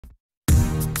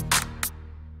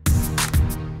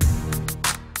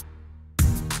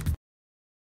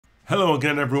Hello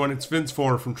again, everyone. It's Vince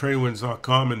Four from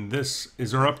TradeWinds.com, and this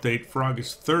is our update for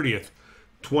August 30th,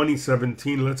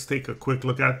 2017. Let's take a quick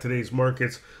look at today's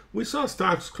markets. We saw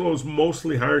stocks close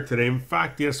mostly higher today. In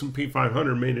fact, the S&P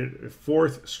 500 made it a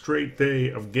fourth straight day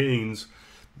of gains.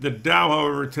 The Dow,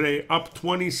 however, today up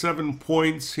 27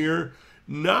 points here.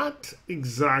 Not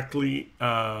exactly,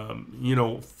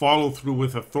 follow through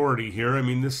with authority here. I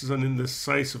mean, this is an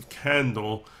indecisive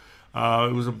candle.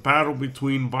 It was a battle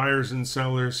between buyers and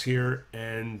sellers here,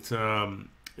 and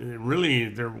really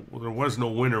there was no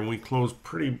winner. We closed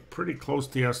pretty close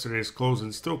to yesterday's close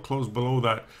and still closed below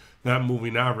that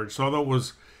moving average. So although it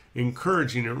was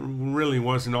encouraging, it really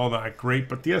wasn't all that great.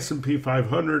 But the S&P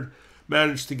 500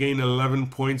 managed to gain 11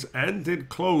 points and did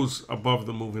close above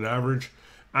the moving average,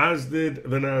 as did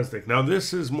the Nasdaq. Now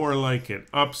this is more like it,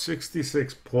 up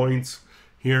 66 points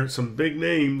here. Some big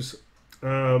names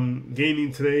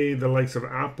gaining today. The likes of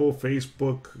Apple,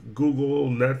 Facebook, Google,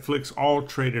 Netflix all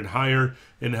traded higher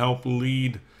and helped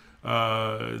lead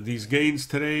these gains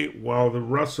today, while the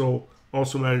Russell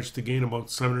also managed to gain about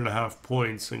 7.5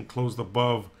 points and closed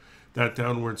above that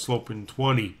downward sloping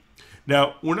 20.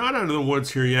 Now, we're not out of the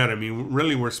woods here yet. I mean,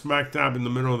 really, we're smack dab in the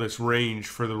middle of this range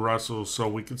for the Russell, so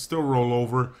we could still roll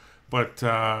over. But,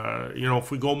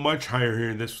 if we go much higher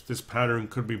here, this pattern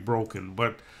could be broken.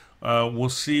 But we'll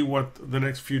see what the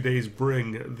next few days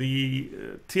bring. The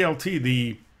TLT,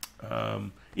 the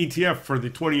ETF for the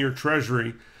 20-year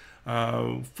Treasury,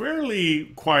 fairly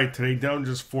quiet today, down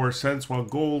just 4 cents, while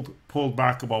gold pulled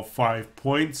back about 5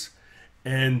 points,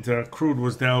 and crude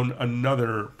was down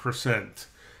another percent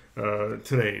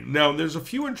today. Now, there's a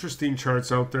few interesting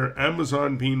charts out there,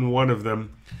 Amazon being one of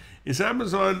them. Is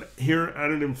Amazon here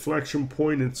at an inflection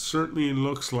point? It certainly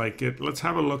looks like it. Let's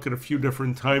have a look at a few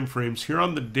different time frames. Here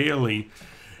on the daily,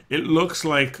 it looks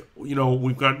like,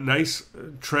 we've got nice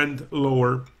trend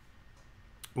lower.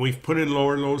 We've put in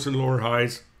lower lows and lower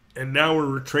highs, and now we're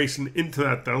retracing into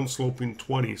that downsloping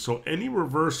 20. So any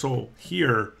reversal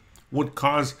here would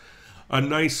cause a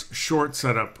nice short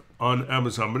setup on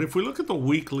Amazon. But if we look at the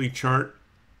weekly chart,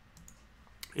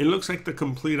 it looks like the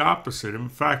complete opposite. In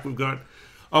fact, we've got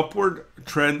upward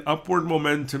trend, upward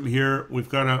momentum here. We've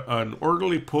got an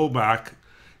orderly pullback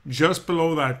just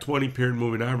below that 20-period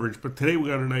moving average. But today we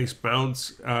got a nice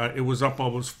bounce. It was up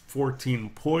almost 14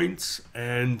 points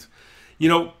and,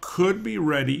 could be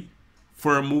ready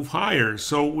for a move higher.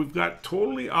 So we've got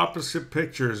totally opposite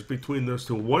pictures between those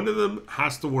two. One of them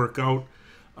has to work out,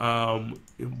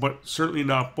 but certainly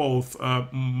not both.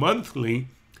 Monthly,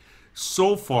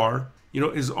 so far,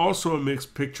 is also a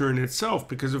mixed picture in itself,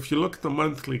 because if you look at the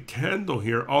monthly candle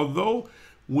here, although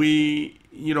we,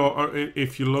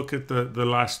 if you look at the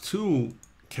last two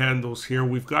candles here,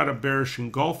 we've got a bearish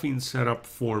engulfing setup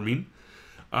forming,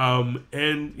 and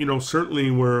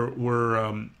certainly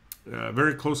we're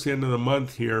very close to the end of the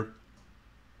month here.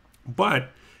 But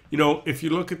if you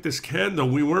look at this candle,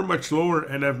 we were much lower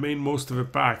and have made most of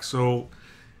it back. So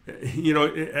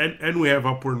and we have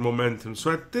upward momentum.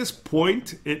 So at this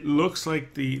point, it looks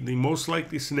like the most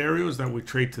likely scenario is that we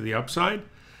trade to the upside.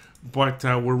 But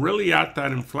we're really at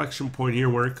that inflection point here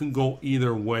where it can go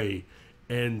either way.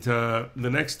 And the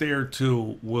next day or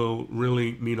two will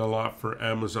really mean a lot for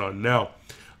Amazon. Now,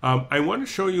 I want to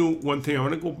show you one thing. I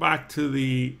want to go back to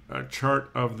the chart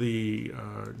of the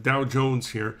Dow Jones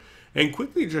here and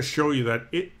quickly just show you that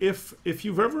if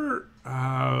you've ever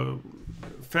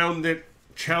found it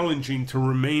challenging to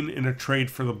remain in a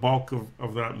trade for the bulk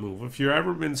of that move, if you've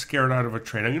ever been scared out of a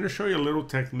trade, I'm going to show you a little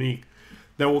technique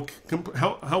that will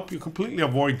help you completely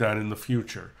avoid that in the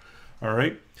future. All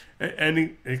right,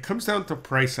 and it comes down to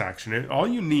price action. And all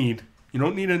you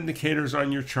don't need indicators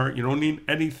on your chart. You don't need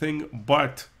anything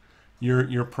but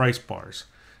your price bars.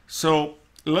 So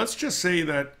let's just say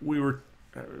that we were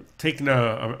taking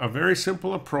a very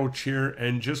simple approach here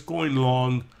and just going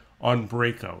long on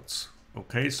breakouts.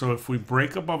 Okay, so if we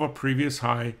break above a previous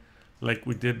high like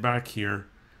we did back here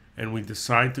and we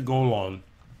decide to go long,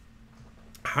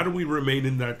 how do we remain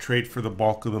in that trade for the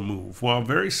bulk of the move? Well, a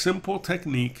very simple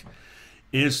technique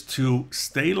is to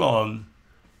stay long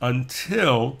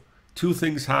until two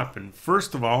things happen.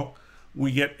 First of all,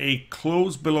 we get a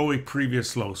close below a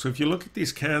previous low. So if you look at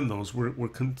these candles, we're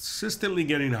consistently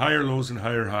getting higher lows and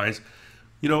higher highs,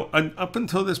 and up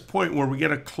until this point where we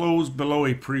get a close below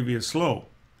a previous low.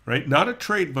 Right? Not a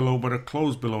trade below, but a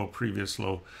close below a previous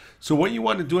low. So what you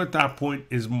want to do at that point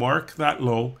is mark that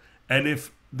low. And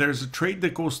if there's a trade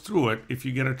that goes through it, if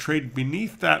you get a trade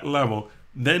beneath that level,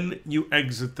 then you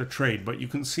exit the trade. But you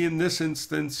can see in this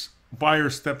instance,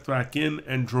 buyer stepped back in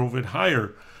and drove it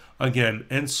higher again.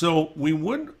 And so we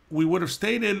would have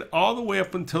stayed in all the way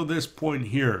up until this point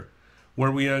here.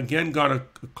 where we again got a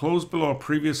close below a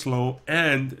previous low,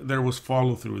 and there was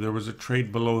follow through. There was a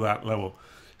trade below that level.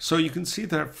 So you can see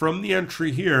that from the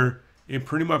entry here, it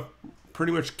pretty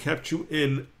much kept you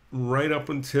in right up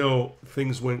until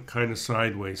things went kind of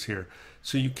sideways here.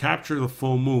 So you capture the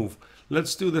full move.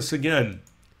 Let's do this again.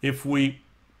 If we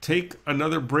take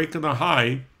another break of the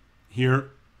high here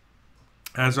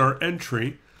as our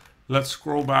entry, let's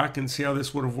scroll back and see how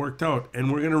this would have worked out.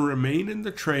 And we're going to remain in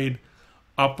the trade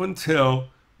up until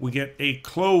we get a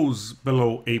close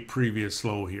below a previous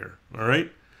low here. All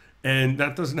right. And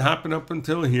that doesn't happen up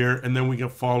until here. And then we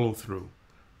get follow through.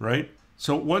 Right.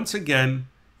 So once again,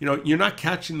 you know, you're not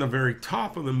catching the very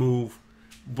top of the move,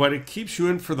 but it keeps you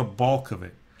in for the bulk of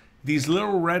it. These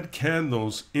little red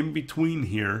candles in between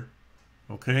here,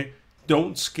 okay,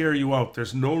 don't scare you out.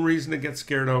 There's no reason to get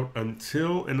scared out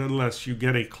until and unless you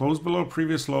get a close below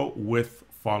previous low with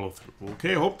follow through.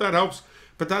 Okay, hope that helps.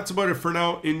 But that's about it for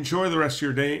now. Enjoy the rest of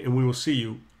your day, and we will see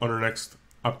you on our next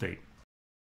update.